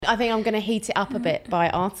I think I'm going to heat it up a bit by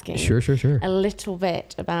asking Sure. a little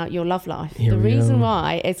bit about your love life. Here the we reason go.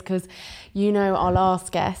 why is because, our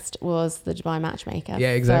last guest was the Dubai matchmaker.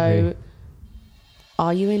 Yeah, exactly. So,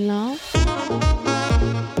 are you in love?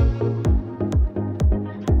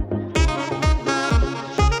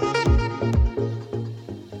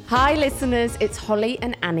 Hi listeners, it's Holly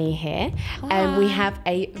and Annie here, and we have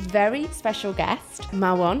a very special guest,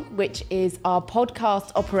 Marwan, which is our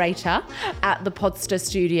podcast operator at the Podster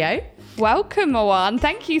studio. Welcome, Marwan.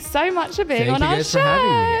 Thank you so much for being on our show. Thank you guys for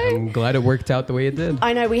having me. I'm glad it worked out the way it did.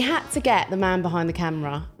 I know, we had to get the man behind the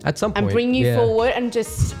camera At some point. and bring you yeah. forward and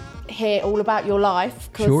just hear all about your life,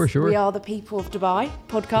 because Sure. we are the People of Dubai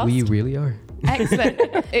podcast. We really are. Excellent.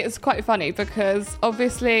 It's quite funny because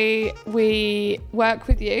obviously we work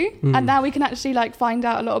with you and now we can actually find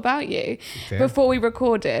out a lot about you. Fair. Before we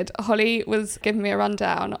recorded, Holly was giving me a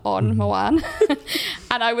rundown on Marwan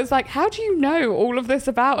and I was like, how do you know all of this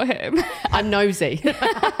about him? I'm nosy. And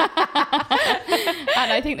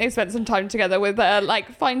I think they spent some time together with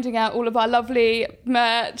finding out all of our lovely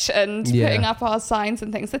merch and putting up our signs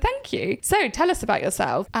and things. So thank you. So tell us about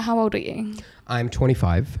yourself. How old are you? I'm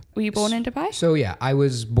 25. Were you born in Dubai? So yeah, I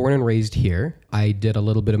was born and raised here. I did a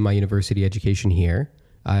little bit of my university education here.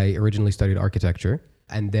 I originally studied architecture,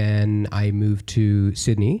 and then I moved to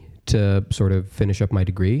Sydney to sort of finish up my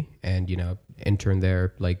degree and, intern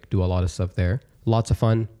there, do a lot of stuff there. Lots of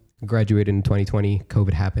fun. Graduated in 2020.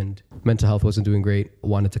 COVID happened. Mental health wasn't doing great.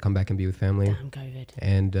 Wanted to come back and be with family. Damn COVID.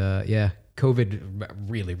 And COVID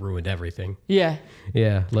really ruined everything. Yeah.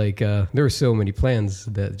 Yeah, there were so many plans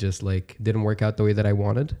that just didn't work out the way that I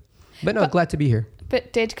wanted. But no, glad to be here.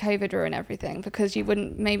 But did COVID ruin everything? Because you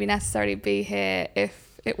wouldn't maybe necessarily be here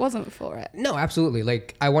if it wasn't for it. No, absolutely.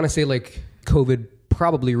 I want to say COVID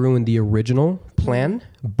probably ruined the original plan,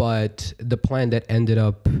 but the plan that ended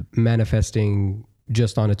up manifesting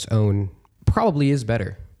just on its own probably is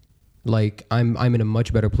better. I'm in a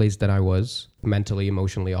much better place than I was mentally,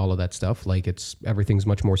 emotionally, all of that stuff. Everything's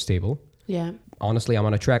much more stable. Yeah. Honestly, I'm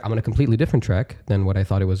on a completely different track than what I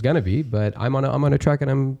thought it was going to be, but I'm on a track and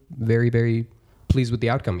I'm very, very pleased with the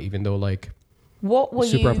outcome, even though what were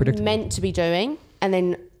super you unpredictable. meant to be doing? And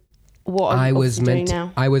then what are you doing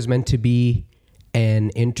now? I was meant to be an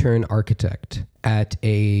intern architect at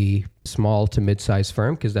a small to mid-sized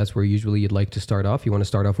firm, because that's where usually you'd like to start off. You want to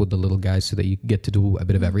start off with the little guys so that you get to do a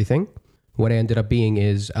bit of everything. What I ended up being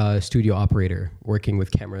is a studio operator, working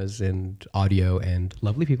with cameras and audio and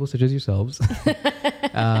lovely people such as yourselves,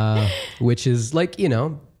 which is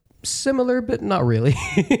similar, but not really.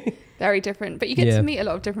 Very different. But you get to meet a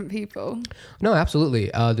lot of different people. No, absolutely.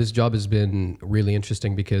 This job has been really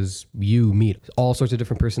interesting because you meet all sorts of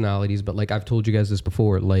different personalities. But I've told you guys this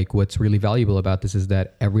before, what's really valuable about this is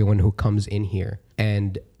that everyone who comes in here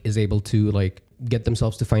and is able to get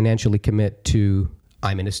themselves to financially commit to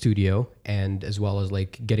I'm in a studio, and as well as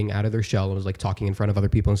getting out of their shell and talking in front of other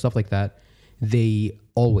people and stuff like that, they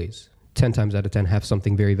always 10 times out of 10 have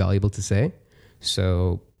something very valuable to say.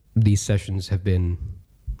 So these sessions have been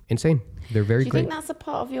insane. They're very great. Do you think that's a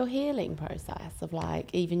part of your healing process of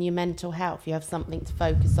even your mental health? You have something to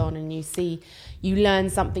focus on and you learn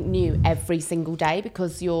something new every single day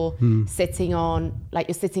because you're sitting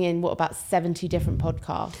in about 70 different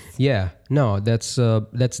podcasts. Yeah, no, that's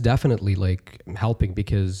definitely helping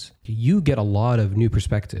because you get a lot of new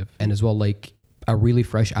perspective and as well a really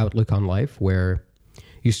fresh outlook on life where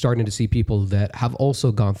you're starting to see people that have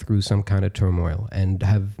also gone through some kind of turmoil and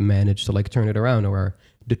have managed to turn it around or are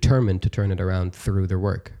determined to turn it around through their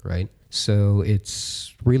work, right? So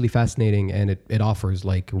it's really fascinating and it offers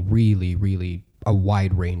really, really a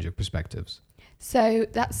wide range of perspectives. So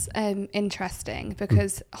that's interesting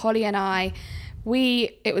because Holly and I,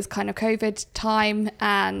 it was kind of COVID time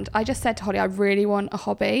and I just said to Holly, I really want a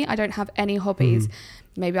hobby. I don't have any hobbies.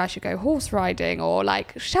 Maybe I should go horse riding or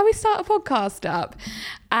shall we start a podcast up?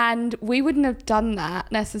 And we wouldn't have done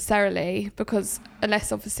that necessarily because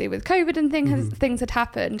unless obviously with COVID and things had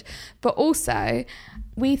happened, but also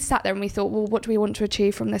we sat there and we thought, well, what do we want to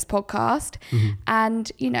achieve from this podcast?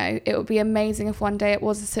 And, it would be amazing if one day it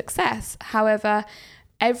was a success. However,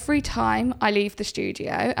 every time I leave the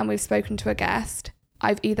studio and we've spoken to a guest,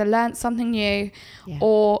 I've either learnt something new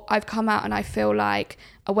or I've come out and I feel like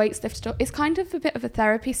a weight's lifted. It's kind of a bit of a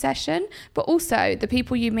therapy session, but also the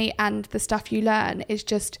people you meet and the stuff you learn is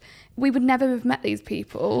just, we would never have met these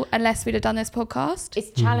people unless we'd have done this podcast. It's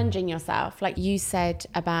challenging yourself. Like you said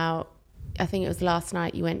about, I think it was last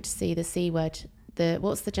night you went to see the C Word.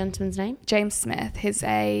 What's the gentleman's name? James Smith. He's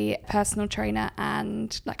a personal trainer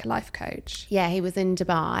and a life coach. Yeah, he was in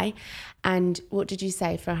Dubai. And what did you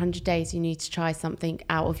say? For 100 days, you need to try something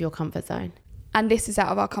out of your comfort zone. And this is out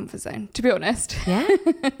of our comfort zone, to be honest. Yeah.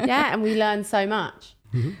 Yeah. And we learn so much.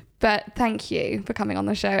 Mm-hmm. But thank you for coming on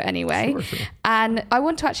the show anyway. Sure. And I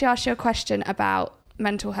want to actually ask you a question about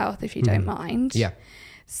mental health, if you don't mind. Yeah.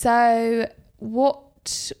 So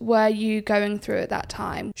what were you going through at that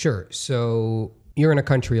time? Sure. So you're in a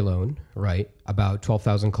country alone, right? About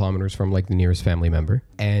 12,000 kilometers from like the nearest family member.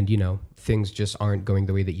 And, you know, things just aren't going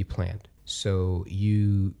the way that you planned. So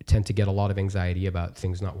you tend to get a lot of anxiety about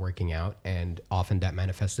things not working out. And often that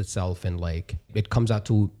manifests itself in like, it comes out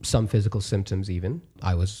to some physical symptoms even.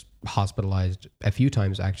 I was hospitalized a few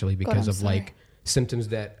times actually because of like symptoms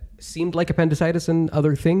that seemed like appendicitis and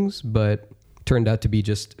other things, but turned out to be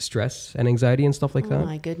just stress and anxiety and stuff like that. Oh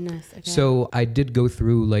my goodness. Okay. So I did go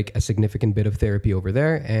through like a significant bit of therapy over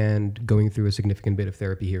there and going through a significant bit of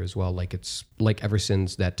therapy here as well. Like it's like ever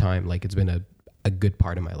since that time, like it's been a good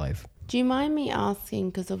part of my life. Do you mind me asking,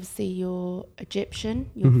 because obviously you're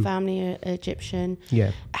Egyptian, your family are Egyptian.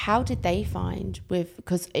 Yeah. How did they find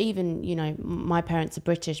because even, you know, my parents are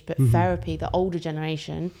British, but therapy, the older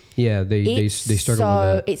generation. Yeah, they struggle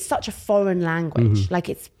with that. It's such a foreign language.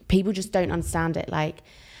 Like people just don't understand it. Like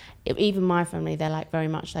even my family, they're like very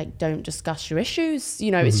much like, don't discuss your issues.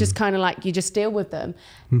 You know, it's just kind of like you just deal with them.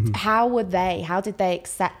 How did they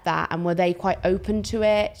accept that? And were they quite open to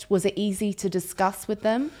it? Was it easy to discuss with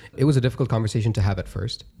them? It was a difficult conversation to have at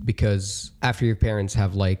first because after your parents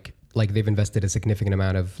have like they've invested a significant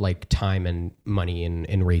amount of like time and money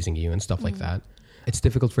in raising you and stuff like that. It's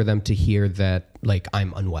difficult for them to hear that like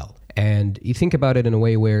I'm unwell. And you think about it in a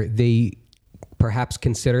way where they perhaps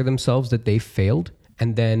consider themselves that they failed.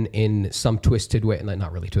 And then in some twisted way, like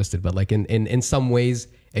not really twisted, but like in some ways,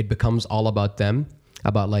 it becomes all about them,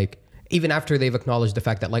 about like, even after they've acknowledged the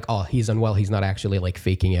fact that like, oh, he's unwell, he's not actually like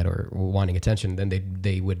faking it or wanting attention, then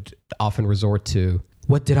they would often resort to,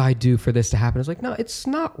 what did I do for this to happen? It's like, no, it's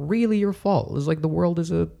not really your fault. It's like the world is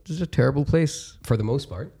a terrible place for the most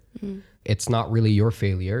part. It's not really your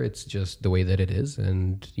failure. It's just the way that it is.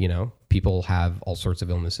 And, you know, people have all sorts of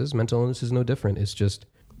illnesses. Mental illness is no different. It's just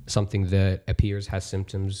something that appears, has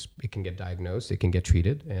symptoms, it can get diagnosed, it can get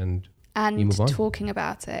treated, and you move on. Talking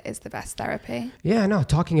about it is the best therapy. Yeah, no,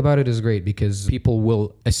 talking about it is great because people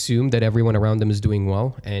will assume that everyone around them is doing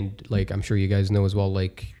well. And like, I'm sure you guys know as well,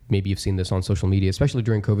 like maybe you've seen this on social media, especially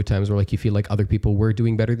during COVID times where like you feel like other people were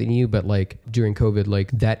doing better than you. But like during COVID,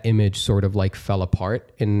 like that image sort of like fell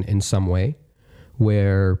apart in some way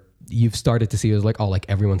where you've started to see it as like, oh, like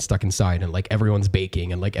everyone's stuck inside and like everyone's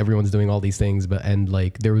baking and like everyone's doing all these things. And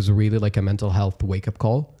like there was really like a mental health wake up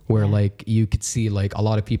call where like you could see like a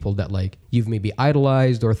lot of people that like you've maybe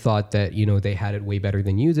idolized or thought that, you know, they had it way better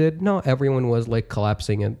than you did. No, everyone was like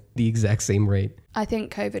collapsing at the exact same rate. I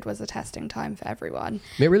think COVID was a testing time for everyone.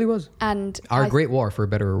 It really was. And our great war, for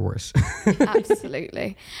better or worse.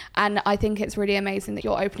 Absolutely. And I think it's really amazing that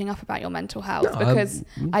you're opening up about your mental health because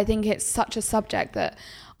I think it's such a subject that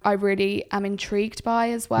I really am intrigued by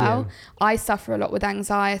as well. Yeah. I suffer a lot with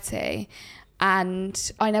anxiety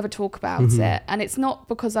and I never talk about it. And it's not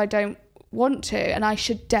because I don't want to, and I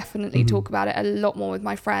should definitely talk about it a lot more with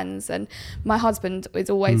my friends, and my husband is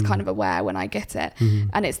always kind of aware when I get it,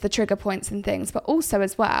 and it's the trigger points and things. But also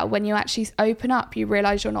as well, when you actually open up, you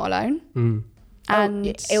realize you're not alone. And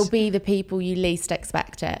it'll be the people you least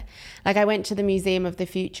expect it. Like I went to the Museum of the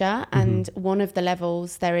Future and one of the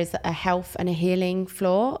levels there is a health and a healing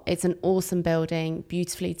floor. It's an awesome building,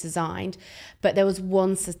 beautifully designed, but there was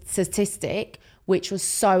one statistic which was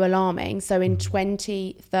so alarming. So in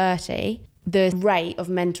 2030 the rate of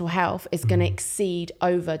mental health is going to exceed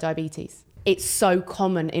over diabetes. It's so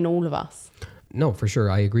common in all of us. No, for sure.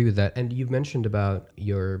 I agree with that. And you've mentioned about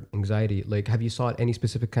your anxiety. Like, have you sought any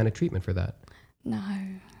specific kind of treatment for that? No,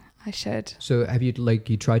 I should. So have you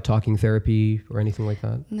you tried talking therapy or anything like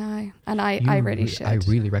that? No, and I really should. I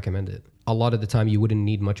really recommend it. A lot of the time you wouldn't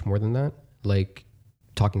need much more than that. Like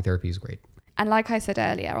talking therapy is great. And like I said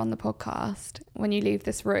earlier on the podcast, when you leave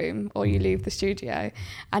this room or you leave the studio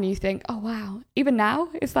and you think, oh, wow, even now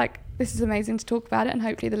it's like, this is amazing to talk about it. And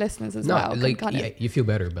hopefully the listeners as well. Like, you feel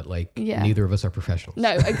better, but neither of us are professionals.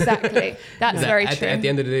 No, exactly. That's very true. At the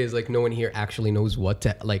end of the day, it's like no one here actually knows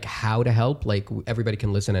how to help. Like everybody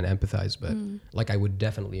can listen and empathize. But I would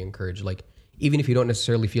definitely encourage, even if you don't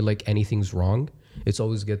necessarily feel like anything's wrong, it's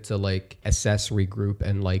always good to assess, regroup,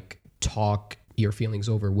 and talk your feelings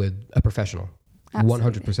over with a professional.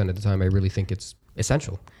 Absolutely. 100% of the time, I really think it's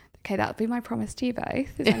essential. okay, that'll be my promise to you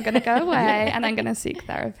both, is I'm going to go away and I'm going to seek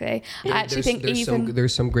therapy. I actually think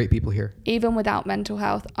there's some great people here. Even without mental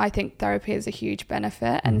health, I think therapy is a huge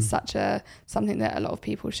benefit and something that a lot of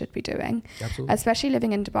people should be doing. Absolutely. Especially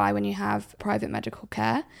living in Dubai when you have private medical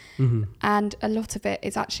care. And a lot of it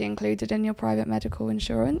is actually included in your private medical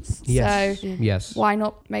insurance. Yes. So yes. why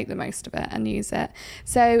not make the most of it and use it?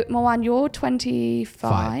 So Marwan, you're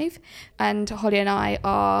 25 and Holly and I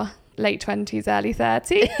are late 20s, early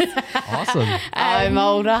 30s. Awesome. I'm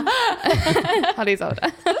older. Holly's older.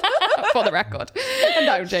 For the record.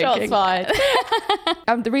 No, I'm joking. Shots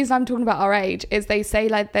fired. The reason I'm talking about our age is they say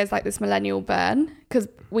like there's like this millennial burn because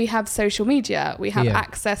we have social media. We have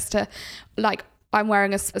access to, like, I'm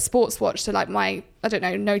wearing a sports watch, so like my, I don't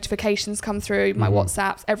know, notifications come through, my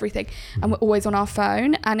WhatsApps, everything, and we're always on our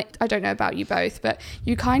phone. And I don't know about you both, but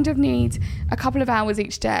you kind of need a couple of hours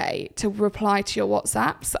each day to reply to your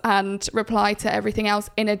WhatsApps and reply to everything else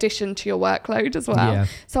in addition to your workload as well. Yeah.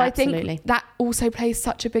 So Absolutely. I think that also plays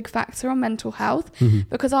such a big factor on mental health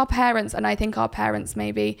because our parents, and I think our parents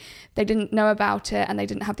maybe they didn't know about it and they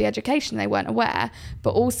didn't have the education, they weren't aware,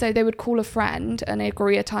 but also they would call a friend and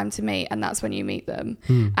agree a time to meet, and that's when you meet them.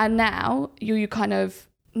 And now you kind of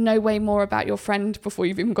know way more about your friend before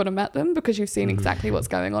you've even gone and met them because you've seen exactly what's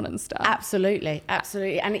going on and stuff. Absolutely.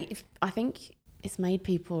 And I think it's made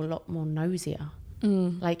people a lot more nosier.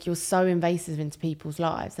 Like, you're so invasive into people's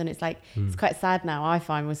lives, and it's like it's quite sad now. I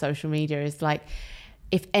find with social media is like,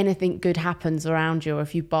 if anything good happens around you, or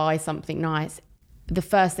if you buy something nice, the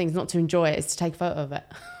first thing is not to enjoy it, is to take a photo of it.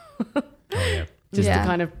 Oh yeah. Just to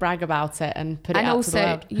kind of brag about it and put it out to the world.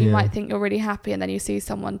 And also, you might think you're really happy, and then you see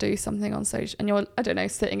someone do something on social, and you're, I don't know,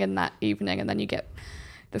 sitting in that evening, and then you get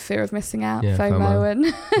the fear of missing out, FOMO.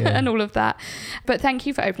 And and all of that. But thank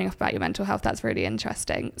you for opening up about your mental health. That's really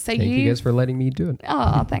interesting. So Thank you guys for letting me do it.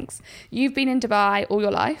 Oh, thanks. You've been in Dubai all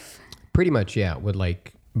your life? Pretty much, yeah, with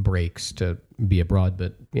like breaks to be abroad,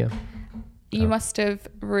 but yeah. You must have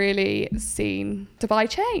really seen Dubai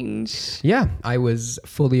change. Yeah, I was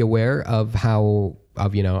fully aware of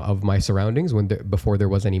of my surroundings before there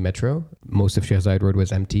was any metro. Most of Sheikh Zayed Road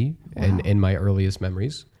was empty, and in my earliest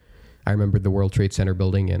memories, I remember the World Trade Center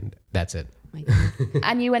building, and that's it.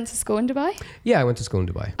 And you went to school in Dubai? Yeah, I went to school in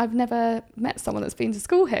Dubai. I've never met someone that's been to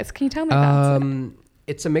school here. So can you tell me about it?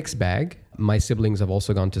 It's a mixed bag. My siblings have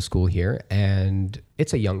also gone to school here, and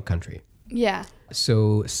it's a young country. Yeah.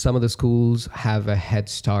 So some of the schools have a head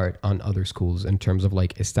start on other schools in terms of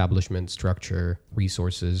like establishment, structure,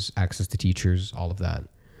 resources, access to teachers, all of that.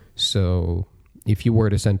 So if you were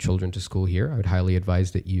to send children to school here, I would highly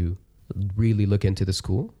advise that you really look into the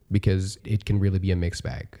school, because it can really be a mixed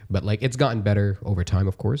bag. But like, it's gotten better over time,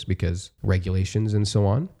 of course, because regulations and so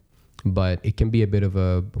on, but it can be a bit of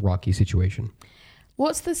a rocky situation.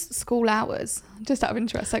 What's the school hours? Just out of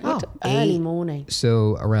interest. Like early morning.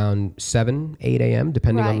 So around 7, 8 a.m.,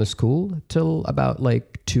 depending on the school, till about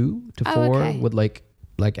like 2 to 4 with like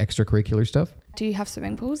extracurricular stuff. Do you have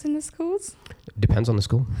swimming pools in the schools? Depends on the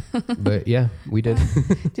school. But yeah, we did.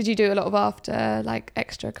 Did you do a lot of after like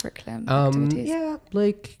extracurricular activities? Yeah,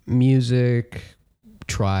 like music.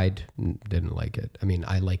 Tried, didn't like it. I mean,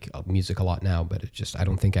 I like music a lot now, but it's just, I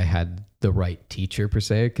don't think I had the right teacher per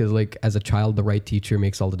se, because like as a child, the right teacher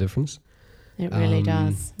makes all the difference. It really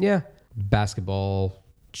does. Yeah. Basketball,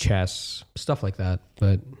 chess, stuff like that.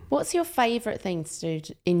 But what's your favourite thing to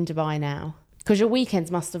do in Dubai now? Because your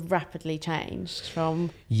weekends must have rapidly changed from...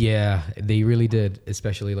 Yeah, they really did,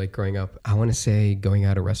 especially like growing up. I want to say going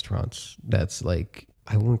out of restaurants. That's like,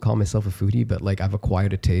 I wouldn't call myself a foodie, but like I've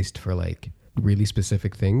acquired a taste for like really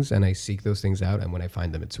specific things, and I seek those things out, and when I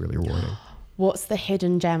find them, it's really rewarding. What's the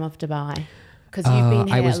hidden gem of Dubai? Because you've been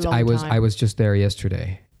here a long time. I was just there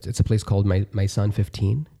yesterday. It's a place called My Son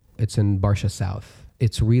 15. It's in Barsha South.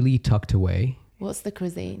 It's really tucked away. What's the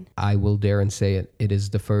cuisine? I will dare and say it. It is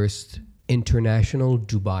the first international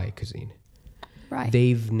Dubai cuisine. Right.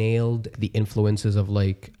 They've nailed the influences of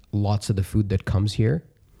like lots of the food that comes here,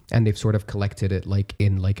 and they've sort of collected it like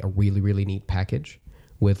in like a really, really neat package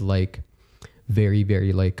with like very,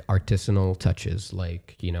 very like artisanal touches,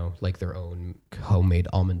 like, you know, like their own homemade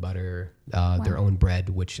almond butter, their own bread,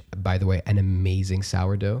 which, by the way, an amazing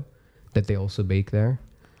sourdough that they also bake there.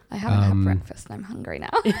 I haven't had breakfast and I'm hungry now.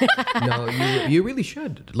 No, you really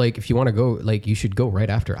should. Like, if you want to go, like, you should go right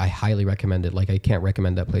after. I highly recommend it. Like, I can't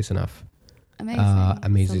recommend that place enough. Amazing.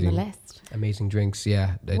 Amazing. It's on the list. Amazing drinks,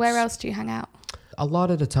 yeah. Where else do you hang out? A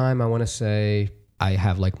lot of the time, I want to say I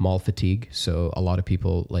have like mall fatigue. So a lot of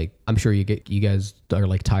people, like, I'm sure you guys are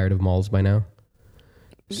like tired of malls by now.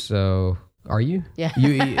 So Are you? Yeah.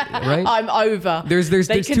 Right? I'm over. There's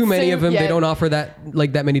too many of them. Yeah. They don't offer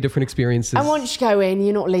that many different experiences. And once you go in,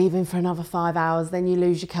 you're not leaving for another 5 hours. Then you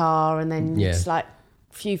lose your car, and then Yeah. it's like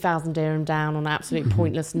a few thousand dirham down on absolute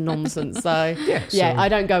pointless nonsense. So so- I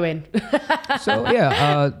don't go in. So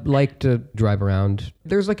like to drive around.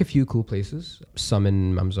 There's like a few cool places. Some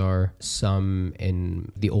in Mamzar, some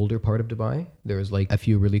in the older part of Dubai. There's like a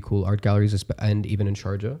few really cool art galleries, and even in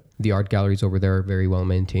Sharjah, the art galleries over there are very well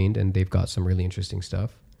maintained, and they've got some really interesting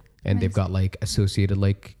stuff. And they've got like associated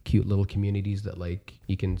like cute little communities that like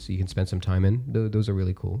you can spend some time in. Those are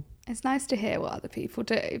really cool. It's nice to hear what other people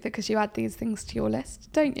do, because you add these things to your list,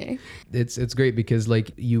 don't you? It's great because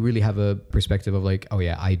like you really have a perspective of like, oh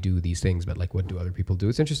yeah, I do these things, but like what do other people do?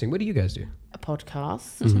 It's interesting. What do you guys do? A podcast.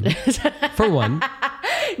 For one.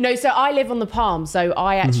 No, so I live on the Palm, so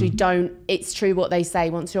I actually don't. It's true what they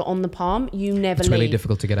say. Once you're on the Palm, you never It's leave. really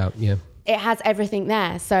difficult to get out. Yeah. It has everything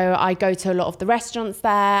there. So I go to a lot of the restaurants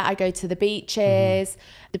there. I go to the beaches,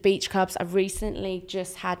 the beach clubs. I've recently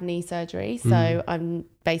just had knee surgery. So I'm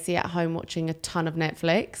basically at home watching a ton of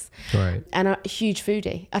Netflix. Right. And a huge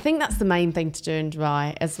foodie. I think that's the main thing to do in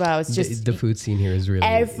Dubai as well. It's just the food scene here is really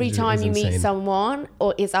every time is you meet insane. someone,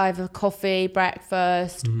 or it's either coffee,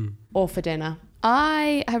 breakfast, or for dinner.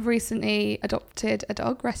 I have recently adopted a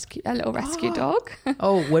little rescue dog.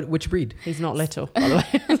 Oh, which breed? He's not little, by the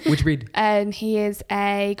way. Which breed? He is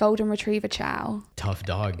a golden retriever chow. Tough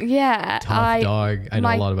dog. Yeah. Tough dog. I know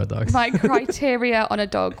a lot about dogs. My criteria on a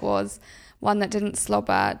dog was one that didn't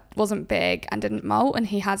slobber, wasn't big, and didn't molt, and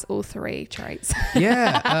he has all three traits.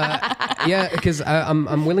 Yeah, because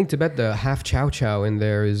I'm willing to bet the half chow chow in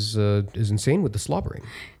there is insane with the slobbering.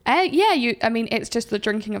 It's just the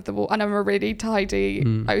drinking of the water, and I'm a really tidy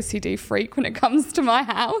OCD freak when it comes to my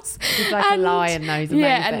house. He's like a lion, though. He's amazing.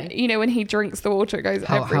 Yeah, and when he drinks the water, it goes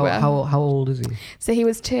everywhere. How old is he? So he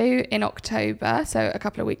was 2 in October, so a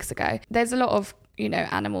couple of weeks ago. There's a lot of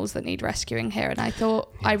animals that need rescuing here, and I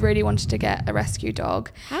thought I really wanted to get a rescue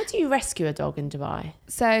dog. How do you rescue a dog in Dubai?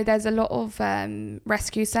 So there's a lot of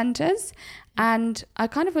rescue centres, and I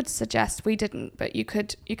kind of would suggest we didn't, but you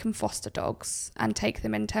can foster dogs and take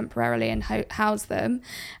them in temporarily and house them,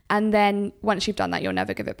 and then once you've done that, you'll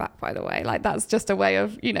never give it back, by the way. Like, that's just a way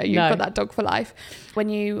of you've got that dog for life. When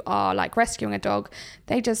you are like rescuing a dog,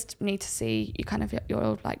 they just need to see you kind of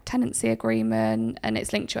your like tenancy agreement, and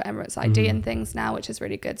it's linked to your Emirates ID and things now, which is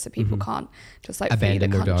really good, so people can't just like flee the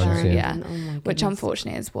Abandon their country. dogs, Oh my Which goodness.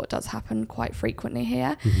 unfortunately is what does happen quite frequently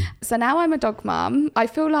here. So now I'm a dog mum. I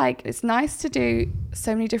feel like it's nice to do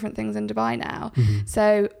so many different things in Dubai now.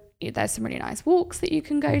 So there's some really nice walks that you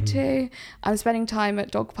can go to. I'm spending time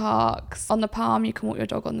at dog parks. On the Palm, you can walk your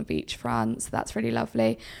dog on the beachfront, so that's really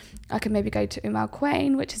lovely. I can maybe go to Al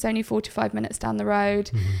Quain, which is only 45 minutes down the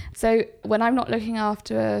road. So when I'm not looking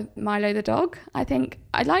after Milo the dog, I think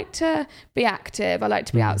I like to be active. I like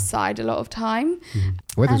to be outside a lot of time.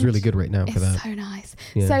 Weather's And really good right now for that. It's so nice.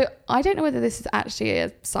 Yeah. So I don't know whether this is actually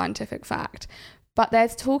a scientific fact, but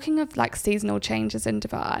there's talking of like seasonal changes in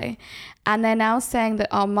Dubai, and they're now saying that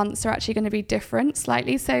our months are actually going to be different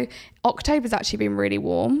slightly. So October's actually been really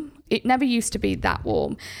warm. It never used to be that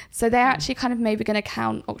warm. So they're actually kind of maybe going to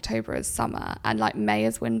count October as summer and like May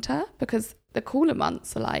as winter, because the cooler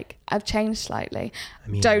months are like, I've changed slightly.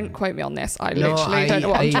 Don't quote me on this. I literally don't know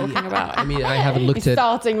what I'm talking about. I mean, I haven't looked at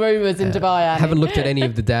Starting rumours in Dubai. I haven't looked at any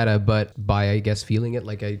of the data, but by, I guess, feeling it,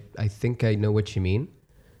 like I think I know what you mean.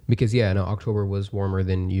 Because October was warmer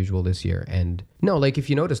than usual this year. And no, like if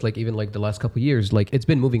you notice, like even like the last couple of years, like it's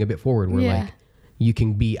been moving a bit forward where like you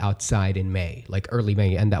can be outside in May, like early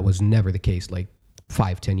May. And that was never the case like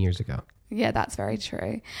 5-10 years ago. Yeah, that's very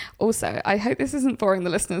true. Also, I hope this isn't boring the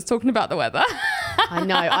listeners talking about the weather. I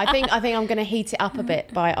know. I think I'm going to heat it up a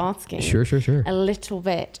bit by asking Sure. a little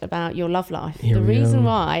bit about your love life. Here the we reason go.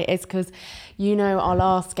 why is because, our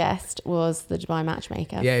last guest was the Dubai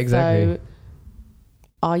matchmaker. Yeah, exactly. So,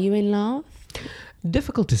 are you in love?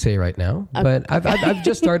 Difficult to say right now, but I've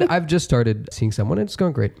just started seeing someone and it's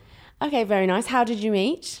going great. Okay, very nice. How did you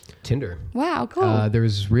meet? Tinder. Wow, cool.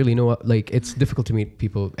 There's really no, like, it's difficult to meet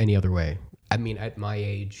people any other way. I mean, at my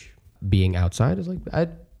age, being outside is like,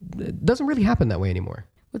 it doesn't really happen that way anymore.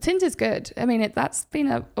 Well, Tinder's good. I mean, that's been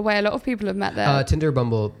a way a lot of people have met there. Tinder,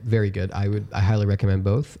 Bumble, very good. I highly recommend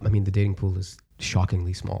both. I mean, the dating pool is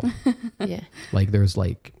shockingly small. Yeah. Like there's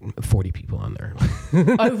like 40 people on there.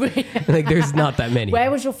 Oh, really? Like there's not that many. Where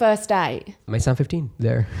was your first date? My Sound 15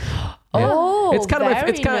 there. Oh, it's kind of very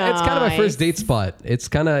it's kind of my first date spot. It's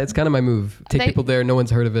kind of my move. Take people there. No one's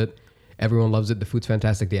heard of it. Everyone loves it. The food's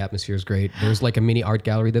fantastic. The atmosphere is great. There's like a mini art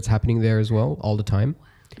gallery that's happening there as well all the time.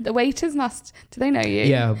 The waiters do they know you?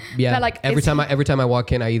 Yeah. They're like, every time I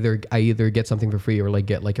walk in, I either get something for free or like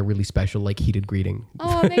get like a really special like heated greeting.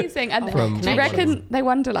 Oh, amazing. And do you reckon they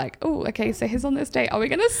wonder like, oh, okay, so he's on this date. Are we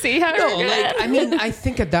going to see her again? Like, I mean, I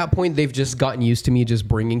think at that point they've just gotten used to me just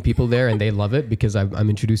bringing people there and they love it because I'm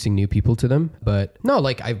introducing new people to them. But no,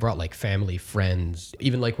 like I brought like family, friends,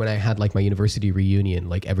 even like when I had like my university reunion,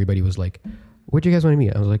 like everybody was like, where'd you guys want to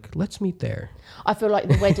meet? I was like, let's meet there. I feel like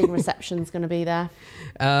the wedding reception's going to be there.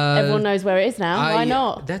 Everyone knows where it is now. Why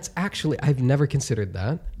not? That's actually, I've never considered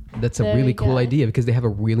that. That's a There really we cool go. idea because they have a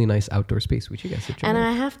really nice outdoor space, which you guys should check And out.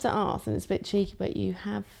 I have to ask, and it's a bit cheeky, but you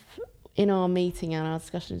have, in our meeting and our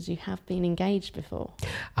discussions, you have been engaged before.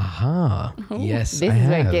 Aha. Yes, This I is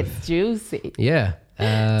where it have. gets juicy. Yeah.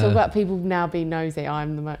 Talk about people now being nosy.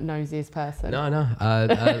 I'm the nosiest person. No.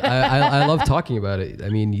 I love talking about it. I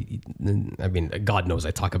mean, God knows I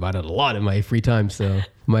talk about it a lot in my free time, so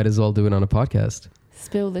might as well do it on a podcast.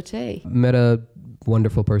 Spill the tea. Met a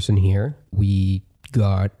wonderful person here. We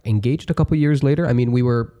got engaged a couple years later. I mean, we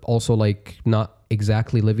were also like not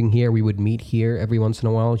exactly living here. We would meet here every once in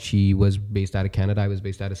a while. She was based out of Canada. I was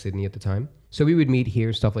based out of Sydney at the time. So we would meet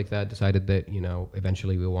here, stuff like that. Decided that,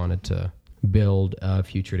 eventually we wanted to build a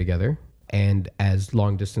future together. And as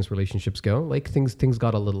long distance relationships go, like things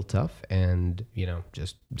got a little tough and,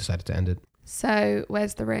 just decided to end it. So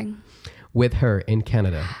where's the ring? With her in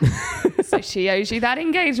Canada. So she owes you that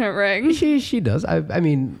engagement ring. She does. I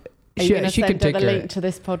mean, Are you going to she send can her take the her. link to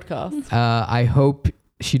this podcast? I hope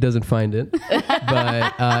she doesn't find it,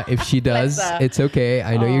 but if she does, Bless her. it's okay.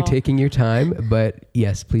 I know you're taking your time, but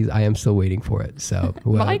yes, please. I am still waiting for it. So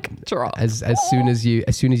Mic drop. as soon as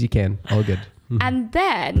you can. All good. And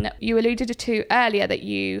then you alluded to earlier that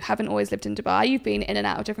you haven't always lived in Dubai. You've been in and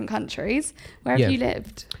out of different countries. Where have you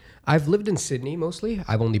lived? I've lived in Sydney mostly.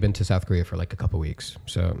 I've only been to South Korea for like a couple weeks.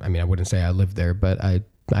 So, I mean, I wouldn't say I lived there, but I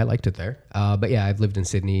liked it there. But yeah, I've lived in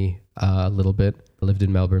Sydney a little bit. I lived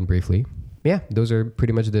in Melbourne briefly. Yeah, those are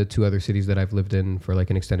pretty much the two other cities that I've lived in for like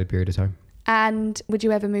an extended period of time. And would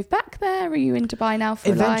you ever move back there? Are you in Dubai now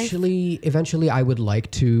for life? Eventually I would like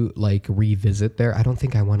to like revisit there. I don't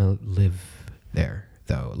think I want to live there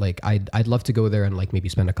though. Like I'd love to go there and like maybe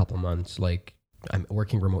spend a couple months. Like I'm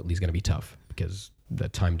working remotely is going to be tough because the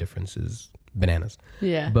time difference is bananas.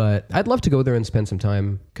 Yeah. But I'd love to go there and spend some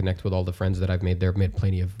time, connect with all the friends that I've made there. I've made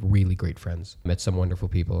plenty of really great friends. Met some wonderful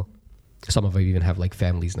people. Some of them even have like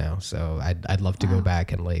families now. So I'd love to go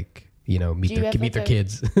back and like, meet their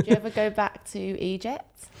kids. Do you ever go back to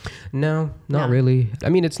Egypt? No, not really. I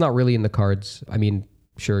mean, it's not really in the cards. I mean,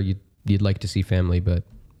 sure, you'd like to see family, but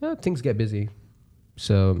things get busy.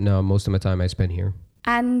 So no, most of my time I spend here.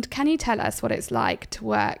 And can you tell us what it's like to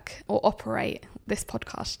work or operate this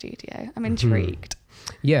podcast studio? I'm intrigued.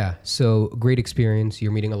 Yeah, so great experience.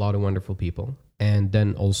 You're meeting a lot of wonderful people. And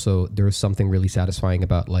then also there's something really satisfying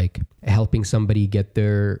about like helping somebody get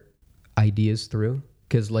their ideas through.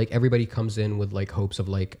 Because like everybody comes in with like hopes of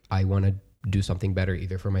like, I want to do something better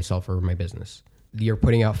either for myself or my business. You're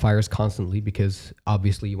putting out fires constantly because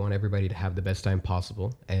obviously you want everybody to have the best time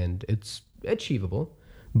possible. And it's achievable,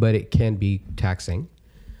 but it can be taxing.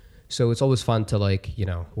 So it's always fun to like,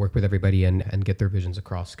 work with everybody and get their visions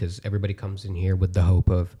across because everybody comes in here with the hope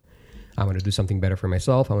of, I want to do something better for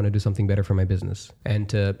myself. I want to do something better for my business and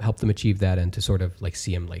to help them achieve that and to sort of like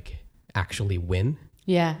see them like actually win.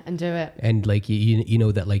 Yeah, and do it. And like, you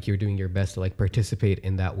know that like you're doing your best to like participate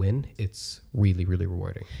in that win. It's really, really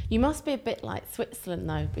rewarding. You must be a bit like Switzerland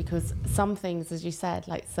though, because some things, as you said,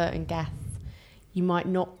 like certain guests, you might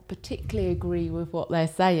not particularly agree with what they're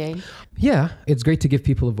saying. Yeah, it's great to give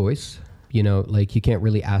people a voice. Like you can't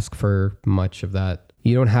really ask for much of that.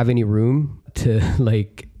 You don't have any room to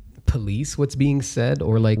like police what's being said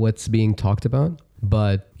or like what's being talked about.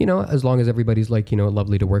 But, as long as everybody's like,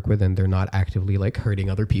 lovely to work with and they're not actively like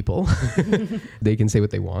hurting other people, they can say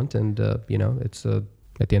what they want. And, it's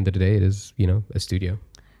at the end of the day, it is, a studio.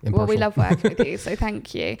 Impartial. Well, we love working with you, so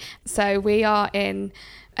thank you. So we are in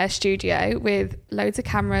a studio with loads of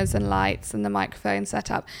cameras and lights and the microphone set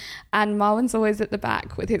up, and Marwan's always at the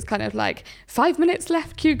back with his kind of like 5 minutes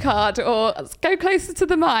left cue card or let's go closer to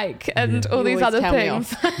the mic and all these other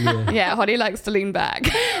things. Yeah, Holly likes to lean back.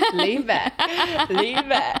 Lean back. Lean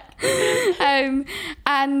back.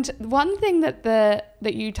 And one thing that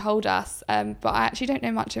you told us, but I actually don't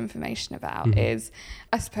know much information about, is,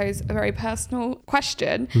 I suppose, a very personal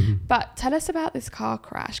question. But tell us about this car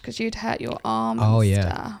crash because you'd hurt your arm.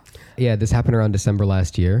 Stuff. Yeah, this happened around December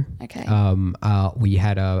last year. Okay. We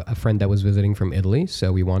had a friend that was visiting from Italy,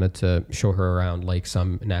 so we wanted to show her around like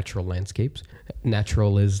some natural landscapes.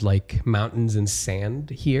 Natural is like mountains and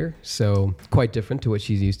sand here, so quite different to what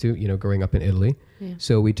she's used to, growing up in Italy. Yeah.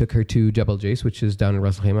 So we took her to Jebel Jais, which is down in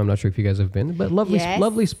Ras Al Khaimah. I'm not sure if you guys have been, but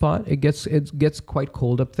lovely spot. It gets quite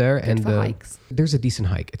cold up there. Good and for hikes. There's a decent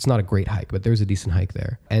hike. It's not a great hike, but there's a decent hike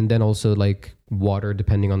there. And then also like water,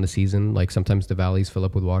 depending on the season. Like sometimes the valleys fill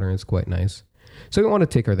up with water and it's quite nice. So we want to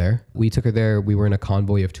take her there. We took her there. We were in a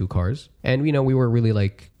convoy of 2 cars. And, we were really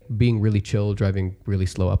like being really chill, driving really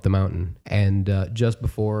slow up the mountain. And just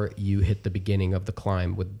before you hit the beginning of the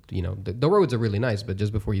climb with, the roads are really nice, but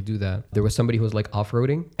just before you do that, there was somebody who was like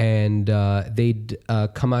off-roading and they'd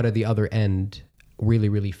come out of the other end really,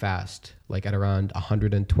 really fast, like at around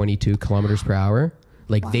 122 kilometers per hour.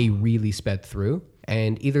 Like they really sped through.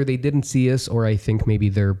 And either they didn't see us or I think maybe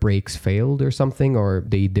their brakes failed or something, or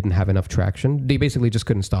they didn't have enough traction. They basically just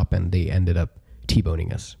couldn't stop and they ended up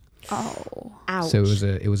T-boning us. Oh, ouch. So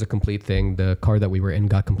it was a complete thing. The car that we were in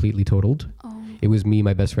got completely totaled. Oh. It was me,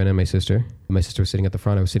 my best friend, and my sister. My sister was sitting at the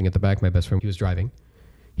front. I was sitting at the back. My best friend, he was driving.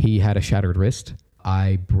 He had a shattered wrist.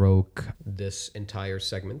 I broke this entire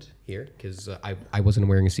segment here because I wasn't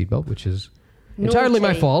wearing a seatbelt, which is entirely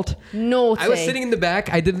my fault. Naughty. I was sitting in the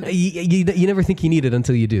back. I didn't. You never think you need it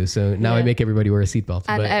until you do. So now I make everybody wear a seatbelt.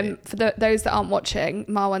 And for those that aren't watching,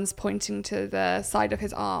 Marwan's pointing to the side of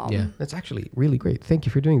his arm. Yeah, that's actually really great. Thank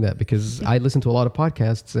you for doing that because I listen to a lot of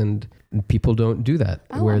podcasts and people don't do that.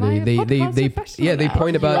 Oh, where am I a they podcast professional they now?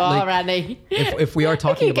 point about You are, like Annie. if we are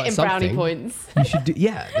talking You're about getting something, brownie points. you should do.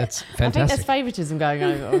 Yeah, that's I think fantastic. there's favouritism going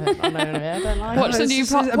on. I don't like Watch it. the new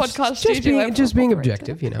podcast studio. Just being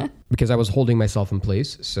objective, because I was holding myself in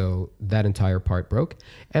place, so that entire part broke,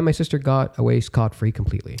 and my sister got away scot-free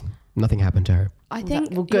completely. Nothing happened to her. I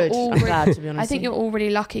think Well, good. I'm glad, to be honest. I think you're all really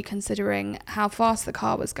lucky considering how fast the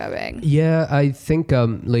car was going. Yeah, I think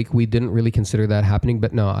like we didn't really consider that happening,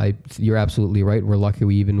 but no, you're absolutely right. We're lucky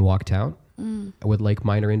we even walked out with like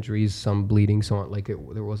minor injuries, some bleeding, so on. Like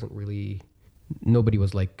there wasn't really, nobody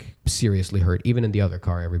was like seriously hurt. Even in the other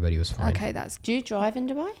car, everybody was fine. Okay, that's Do you drive in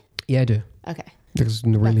Dubai? Yeah, I do. Okay. There's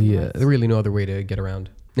really no other way to get around.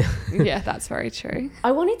 yeah, that's very true.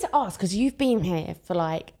 I wanted to ask, because you've been here for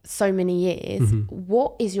like so many years,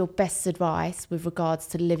 what is your best advice with regards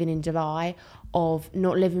to living in Dubai, of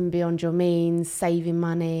not living beyond your means, saving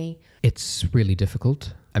money? It's really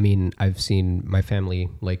difficult. I mean, I've seen my family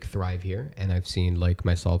like thrive here, and I've seen like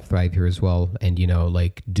myself thrive here as well, and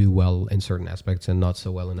like do well in certain aspects and not so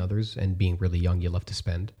well in others. And being really young, you love to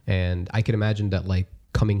spend. And I can imagine that like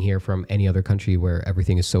coming here from any other country where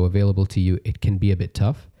everything is so available to you, it can be a bit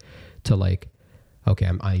tough to like, okay,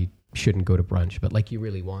 I shouldn't go to brunch, but like you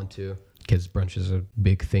really want to, because brunch is a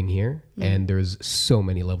big thing here and there's so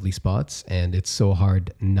many lovely spots, and it's so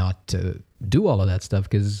hard not to do all of that stuff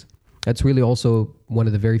because that's really also one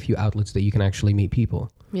of the very few outlets that you can actually meet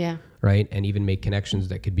people. Yeah. Right. And even make connections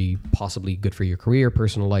that could be possibly good for your career,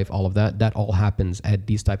 personal life, all of that. That all happens at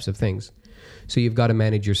these types of things. So you've got to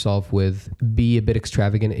manage yourself with, be a bit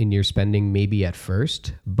extravagant in your spending maybe at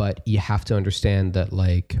first, but you have to understand that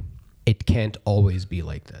like it can't always be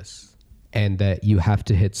like this, and that you have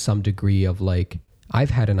to hit some degree of like, I've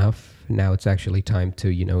had enough. Now it's actually time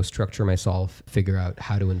to, structure myself, figure out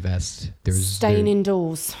how to invest. Staying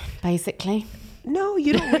indoors, basically. No,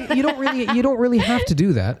 you don't really have to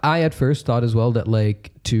do that. I at first thought as well that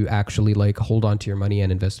like to actually like hold on to your money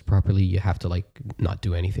and invest properly, you have to like not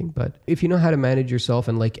do anything. But if you know how to manage yourself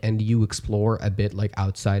and you explore a bit like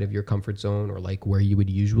outside of your comfort zone or like where you would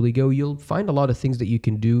usually go, you'll find a lot of things that you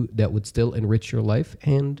can do that would still enrich your life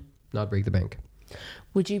and not break the bank.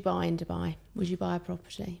 Would you buy in Dubai? Would you buy a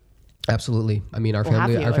property? Absolutely. I mean, our Or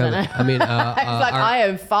family. have you? Our family. I mean, It's like, I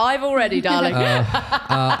own 5 already, darling.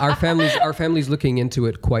 our family's looking into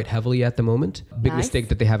it quite heavily at the moment. Big Nice. mistake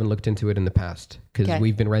that they haven't looked into it in the past, because Okay.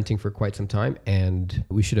 we've been renting for quite some time and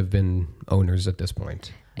we should have been owners at this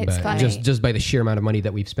point. It's But funny. just by the sheer amount of money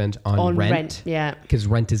that we've spent on rent, yeah. because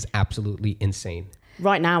rent is absolutely insane.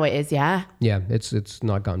 Right now it is, yeah. Yeah, it's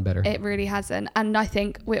not gotten better. It really hasn't. And I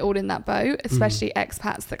think we're all in that boat, especially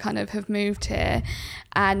expats that kind of have moved here.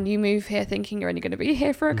 And you move here thinking you're only going to be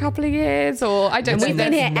here for a couple of years, or I don't We've know.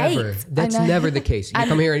 been here never, 8. That's I know. never the case. You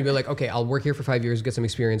come here and you be like, okay, I'll work here for 5 years, get some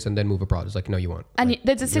experience, and then move abroad. It's like, no, you won't. And Like,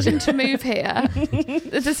 the decision to move here,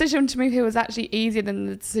 was actually easier than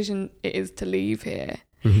the decision it is to leave here.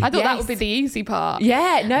 I thought that would be Yes. the easy part.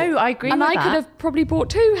 Yeah, no, I agree And with I that. could have probably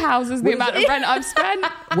bought 2 houses, the amount of rent I've spent.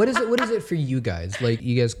 What is it for you guys? Like,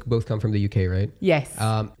 you guys both come from the UK, right? Yes.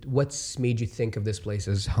 What's made you think of this place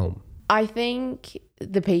as home? I think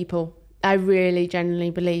the people. I really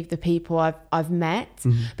genuinely believe the people I've met,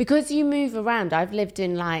 because you move around. I've lived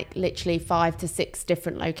in like literally 5 to 6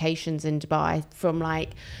 different locations in Dubai, from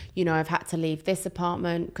like, I've had to leave this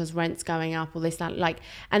apartment because rent's going up or this, that, like,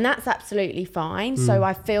 and that's absolutely fine. So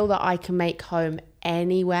I feel that I can make home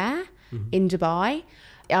anywhere in Dubai,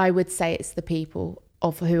 I would say it's the people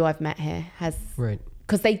of who I've met here Right.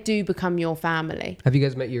 because they do become your family. Have you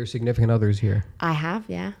guys met your significant others here? I have,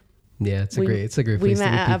 yeah. Yeah, it's a great place to meet We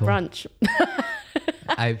met at people. a brunch.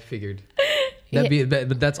 I figured.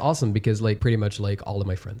 But that's awesome because like pretty much like all of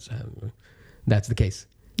my friends that's the case.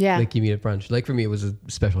 Yeah. Like you meet at brunch. Like for me, it was a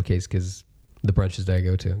special case because the brunches that I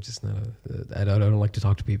go to, I'm just not. I don't like to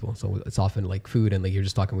talk to people, so it's often like food and like you're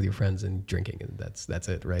just talking with your friends and drinking, and that's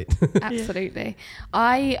it, right? Absolutely.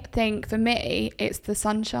 I think for me, it's the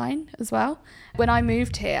sunshine as well. When I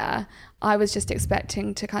moved here, I was just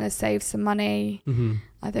expecting to kind of save some money.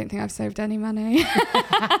 I don't think I've saved any money.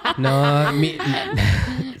 No, me.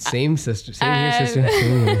 Same sister. Same here, sister.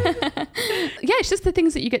 Same here. Yeah, it's just the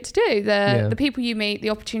things that you get to do, the people you meet,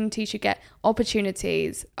 the opportunities you get.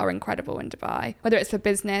 Opportunities are incredible in Dubai, whether it's for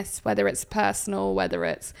business, whether it's personal, whether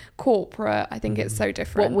it's corporate. I think it's so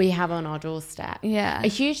different. What we have on our doorstep. Yeah. A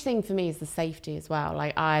huge thing for me is the safety as well.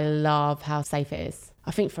 Like, I love how safe it is.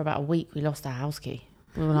 I think for about a week we lost our house key.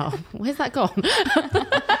 We were like, where's that gone?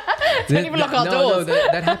 Don't even lock our doors. No,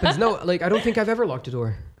 that happens. No, like I don't think I've ever locked a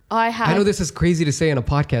door. I have. I know this is crazy to say in a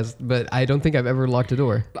podcast, but I don't think I've ever locked a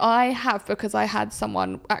door. I have, because I had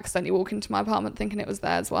someone accidentally walk into my apartment thinking it was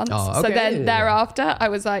theirs once. Oh, So okay. then thereafter, I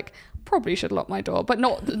was like, probably should lock my door, but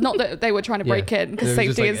not that they were trying to break in, because There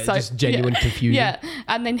was safety just, is like, so just genuine confusion. Yeah,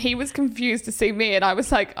 and then he was confused to see me, and I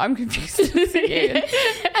was like, I'm confused to see you,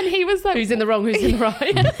 and he was like, Who's in the wrong, who's in the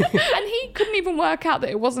right? and he couldn't even work out that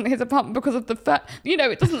it wasn't his apartment because of the fact,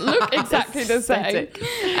 it doesn't look exactly the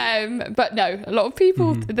same. But no, a lot of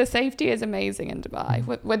people, the safety is amazing in Dubai,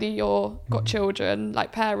 whether you're got children,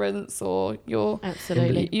 like parents, or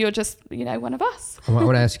Absolutely. you're just one of us. I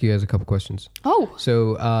want to ask you guys a couple questions. Oh,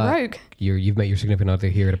 So rogue. you've met your significant other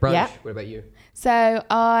here at a brunch. Yeah. What about you? So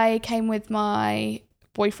I came with my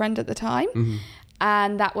boyfriend at the time,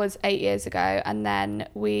 and that was 8 years ago. And then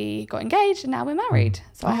we got engaged, and now we're married.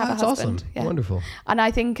 So I have a that's husband. awesome. Yeah. Wonderful. And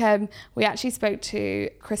I think we actually spoke to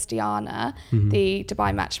Christiana, the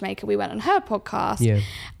Dubai matchmaker. We went on her podcast. Yeah.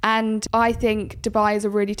 And I think Dubai is a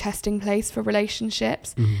really testing place for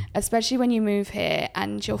relationships, especially when you move here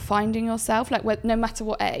and you're finding yourself, like no matter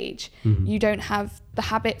what age, you don't have the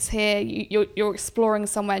habits here. You're exploring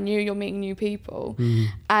somewhere new, you're meeting new people.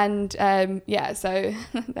 And so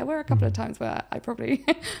there were a couple of times where I probably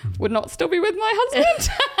would not still be with my husband.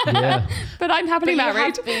 Yeah. But I'm happily But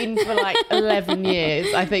married. you have been for like 11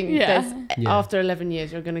 years. I think Yeah. after 11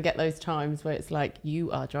 years, you're going to get those times where it's like, you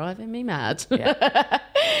are driving me mad.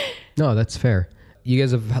 No, that's fair. You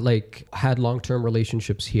guys have had long-term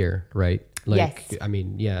relationships here, right? Like, Yes. I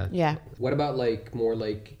mean, yeah. Yeah. What about more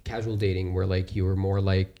casual dating where you were more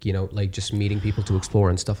just meeting people to explore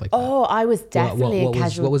and stuff like that? Oh, I was definitely a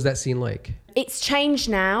casual. What was that scene like? It's changed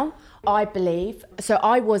now, I believe. So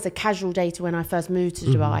I was a casual dater when I first moved to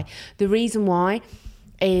Dubai. The reason why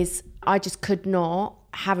is I just could not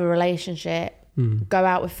have a relationship, go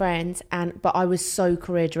out with friends, but I was so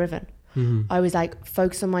career driven. I was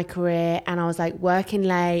focused on my career, and I was working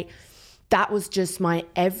late. That was just my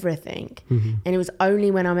everything. And it was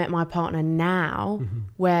only when I met my partner now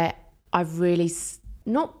where I've really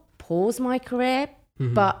not paused my career,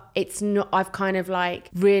 but it's not, I've kind of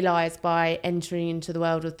realized by entering into the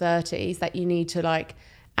world of 30s that you need to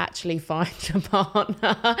actually find a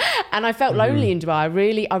partner. And I felt lonely in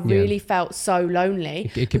Dubai. I really felt so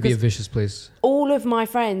lonely. It could be a vicious place. All of my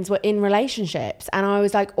friends were in relationships, and I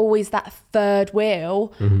was always that third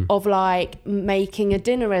wheel of making a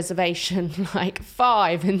dinner reservation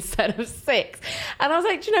 5 instead of 6. And I was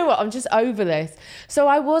like, do you know what? I'm just over this. So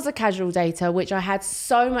I was a casual dater, which I had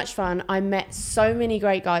so much fun. I met so many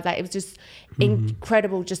great guys. It was just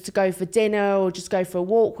incredible just to go for dinner or just go for a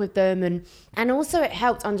walk with them. And also it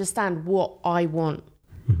helped understand what I want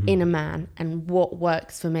in a man and what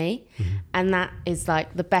works for me. And that is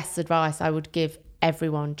the best advice I would give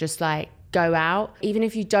everyone. Just go out, even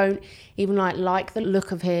if you don't even like the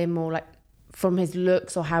look of him or from his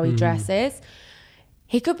looks or how he dresses.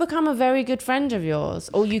 He could become a very good friend of yours,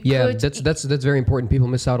 or you could. Yeah, that's very important. People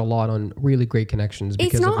miss out a lot on really great connections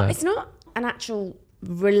because of that. It's not an actual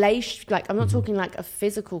relation, I'm not talking a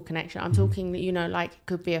physical connection. I'm talking that it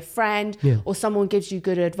could be a friend or someone gives you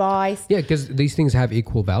good advice. Yeah, because these things have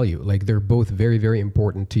equal value. They're both very, very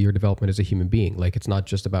important to your development as a human being. It's not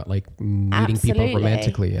just about meeting people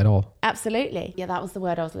romantically at all. Absolutely. Yeah, that was the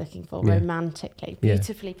word I was looking for. Romantically.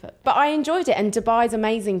 Beautifully put. But I enjoyed it, and Dubai's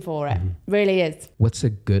amazing for it. Really is. What's a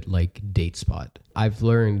good date spot? I've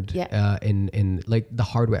learned in the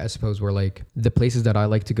hard way, I suppose, where the places that I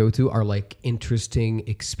like to go to are interesting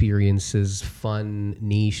interesting experiences, fun,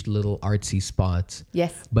 niche, little artsy spots.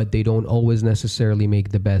 Yes. But they don't always necessarily make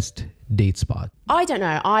the best date spot. I don't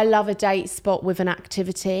know. I love a date spot with an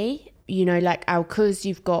activity. You know, like Alcuz,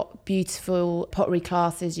 you've got beautiful pottery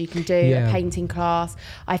classes you can do, a painting class.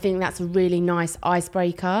 I think that's a really nice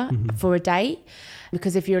icebreaker for a date,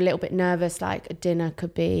 because if you're a little bit nervous, like a dinner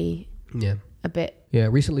could be a bit. Yeah,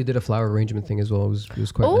 recently did a flower arrangement thing as well. It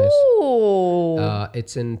was quite nice.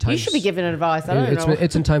 It's in Times. You should be giving advice. I don't know.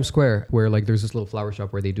 It's in Times Square, where like there's this little flower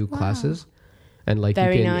shop where they do classes. And like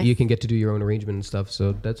you can get to do your own arrangement and stuff.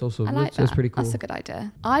 So that's also that's pretty cool. That's a good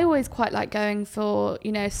idea. I always quite like going for,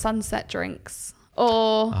 you know, sunset drinks,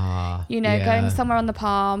 or going somewhere on the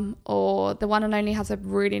Palm, or the one and only has a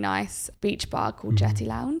really nice beach bar called Jetty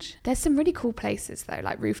Lounge. There's some really cool places though,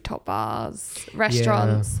 like rooftop bars,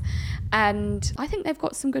 restaurants, and I think they've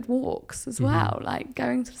got some good walks as well, like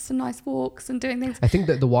going to some nice walks and doing things. I think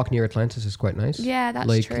that the walk near Atlantis is quite nice. Yeah,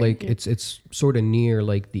 that's true. Like it's sort of near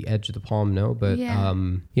like the edge of the Palm, but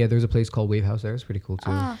there's a place called Wave House there. It's pretty cool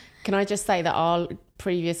too. Can I just say that our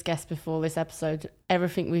previous guest before this episode,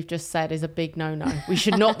 everything we've just said is a big no-no. We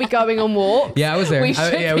should not be going on walks. Yeah, I was there. We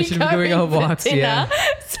should be going on walks. Dinner,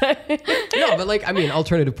 No, but like, I mean,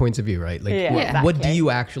 alternative points of view, right? Like, what do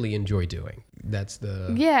you actually enjoy doing? That's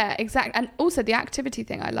the... Yeah, exactly. And also the activity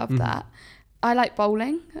thing, I love that. I like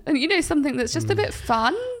bowling. And you know, something that's just a bit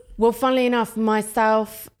fun. Well, funnily enough,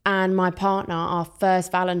 myself and my partner, our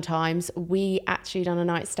first Valentine's, we actually done a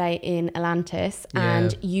night stay in Atlantis,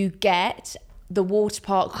 and you get the water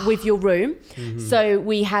park with your room. So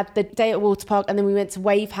we had the day at water park, and then we went to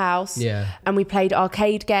Wave House, and we played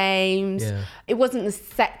arcade games. It wasn't the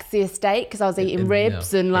sexiest date because I was eating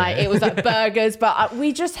ribs and like it was like burgers, but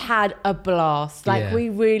we just had a blast. Like we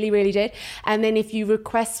really, really did. And then if you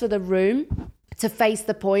request for the room to face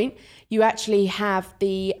the point, you actually have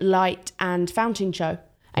the light and fountain show,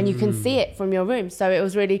 and you can see it from your room. So it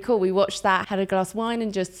was really cool. We watched that, had a glass of wine,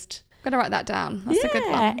 and just... Gonna write that down. That's a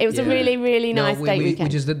good one. It was a really, really nice day weekend.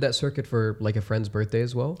 We just did that circuit for like a friend's birthday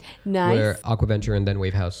as well. Nice. Where Aquaventure and then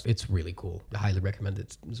Wave House. It's really cool. I highly recommend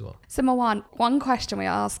it as well. So Marwan, one question we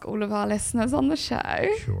ask all of our listeners on the show.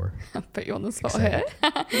 Sure. I'll put you on the spot here.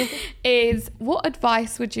 Is what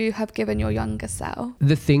advice would you have given your younger self?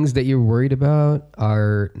 The things that you're worried about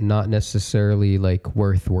are not necessarily like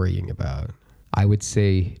worth worrying about. I would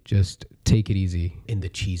say just take it easy in the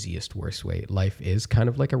cheesiest, worst way. Life is kind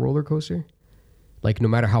of like a roller coaster. Like no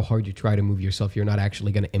matter how hard you try to move yourself, you're not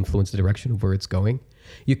actually going to influence the direction of where it's going.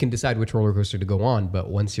 You can decide which roller coaster to go on, but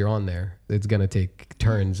once you're on there, it's going to take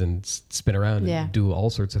turns and spin around and do all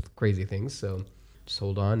sorts of crazy things. So just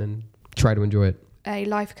hold on and try to enjoy it. A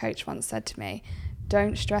life coach once said to me,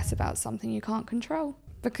 don't stress about something you can't control,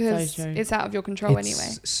 because it's out of your control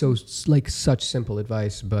anyway. So like such simple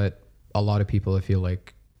advice, but a lot of people, I feel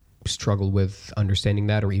like, struggle with understanding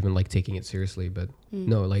that or even like taking it seriously. But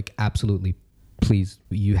no, like absolutely, please,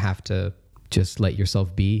 you have to just let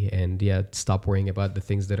yourself be and stop worrying about the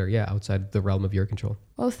things that are outside the realm of your control.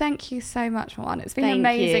 Well, thank you so much, Marwan. It's been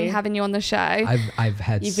amazing having you on the show. I've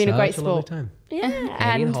had You've been a great sport. Time. Yeah,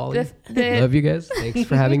 and Holly, love you guys. Thanks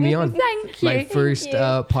for having me on. Thank you. My first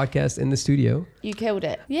podcast in the studio. You killed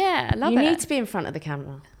it. Yeah, love it. You need to be in front of the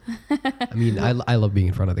camera. I mean, I love being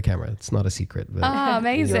in front of the camera. It's not a secret. But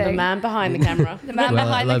amazing. You're the man behind the camera. The man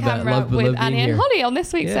behind the camera with Annie and Holly on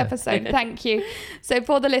this week's episode. Thank you. So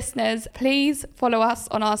for the listeners, please follow us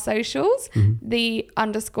on our socials,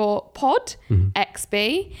 _pod,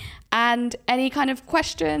 XB. And any kind of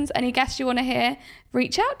questions, any guests you want to hear,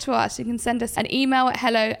 reach out to us. You can send us an email at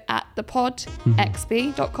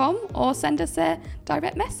hello@thepodxb.com or send us a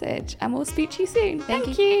direct message, and we'll speak to you soon.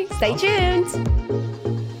 Thank you. Stay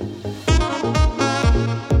tuned.